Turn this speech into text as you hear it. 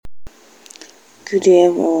Good day,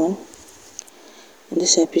 everyone. In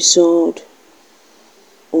this episode,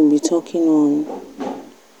 we'll be talking on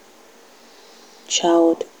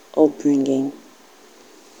child upbringing.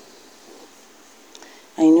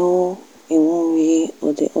 I know in one way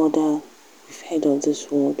or the other, we've heard of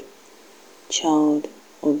this word, child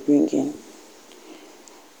upbringing.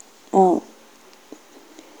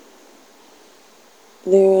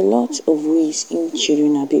 There are a lot of ways in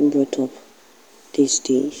children are being brought up these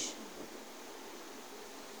days.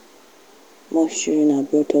 Most children are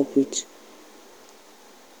brought up with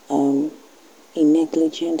a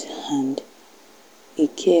negligent hand, a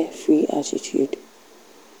carefree attitude,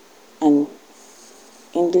 and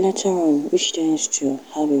in the later on, which tends to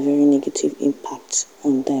have a very negative impact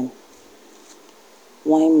on them.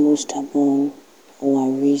 Why most are born or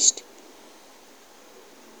are raised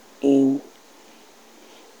in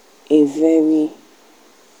a very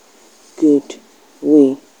good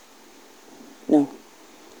way. Now,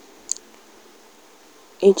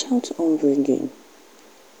 a child's upbringing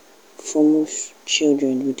for most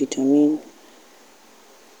children will determine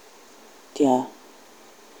their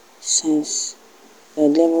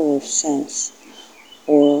level of sense,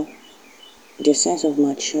 or their sense of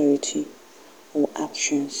maturity or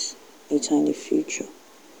actions later in the future.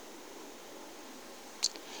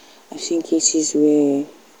 I've seen cases where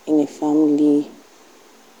in a family,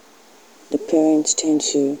 the parents tend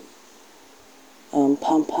to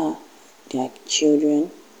pamper their children.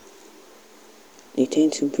 They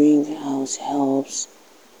tend to bring house helps.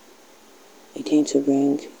 They tend to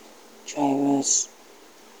bring drivers.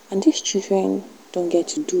 And these children don't get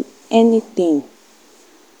to do anything.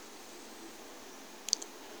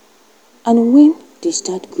 And when they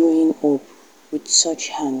start growing up with such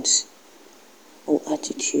hands or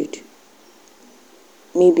attitude,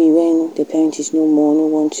 maybe when the parent is no more, no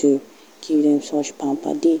one to give them such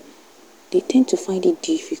pamper, they tend to find it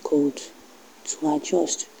difficult to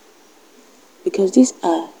adjust, because these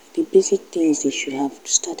are the basic things they should have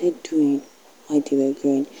started doing while they were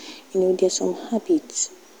growing. There are some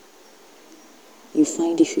habits you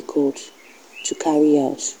find difficult to carry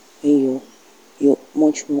out when you're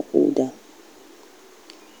much more older.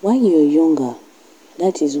 While you're younger,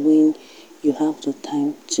 that is when you have the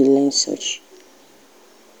time to learn such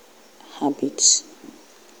habits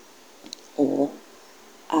or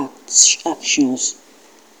actions.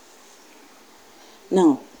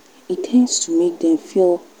 Now, it tends to make them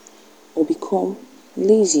feel or become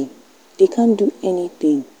lazy. They can't do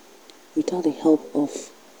anything without the help of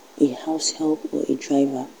a house help or a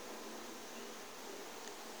driver.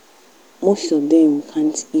 Most of them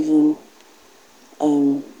can't even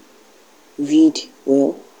read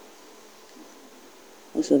well.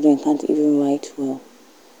 Most of them can't even write well,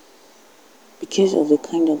 because of the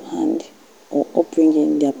kind of hand or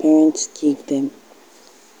upbringing their parents gave them.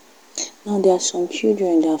 Now, there are some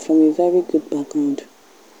children that are from a very good background.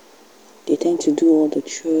 They tend to do all the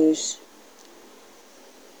chores.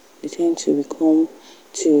 They tend to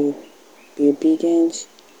be obedient.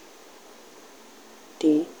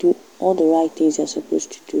 They do all the right things they're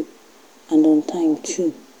supposed to do, and on time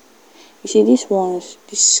too. You see, these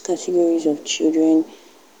categories of children,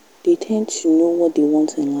 they tend to know what they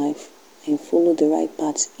want in life and follow the right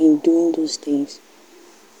path in doing those things.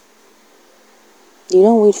 They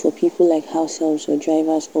don't wait for people like house helps or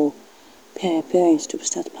drivers or parents to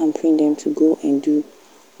start pampering them to go and do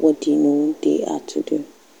what they know they are to do.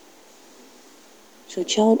 So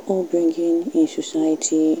child upbringing in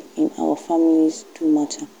society, in our families, do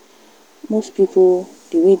matter. Most people,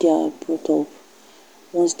 the way they are brought up,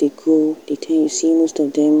 once they grow, you see most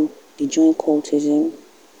of them, they join cultism,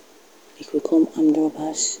 they become armed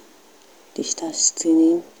robbers, they start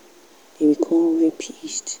stealing, they become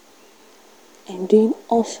rapists, and doing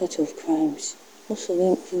all sorts of crimes. Most of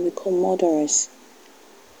them will become murderers.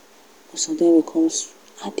 Most of them become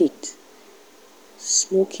addicts,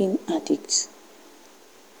 smoking addicts.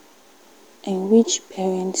 And which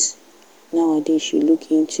parents nowadays should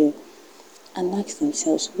look into and ask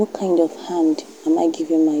themselves, what kind of hand am I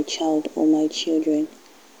giving my child or my children?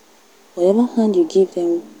 Whatever hand you give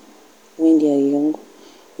them when they are young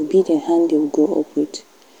will be the hand they will grow up with.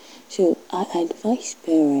 So I advise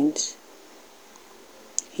parents,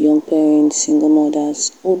 young parents, single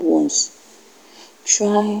mothers, old ones,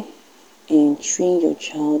 try and train your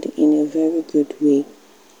child in a very good way.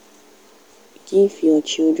 Give your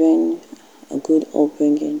children a good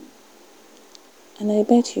upbringing, and I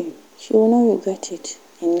bet you will not regret it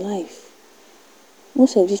in life.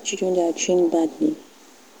 Most of these children that are trained badly,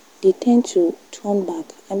 they tend to turn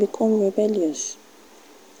back and become rebellious,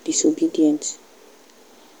 disobedient.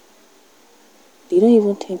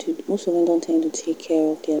 most of them don't tend to take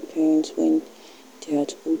care of their parents when they're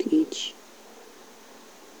at old age.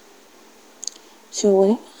 So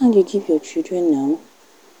whatever hand you give your children now,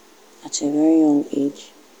 at a very young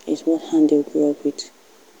age, is what hand they'll grow up with.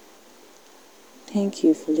 Thank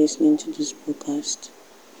you for listening to this podcast.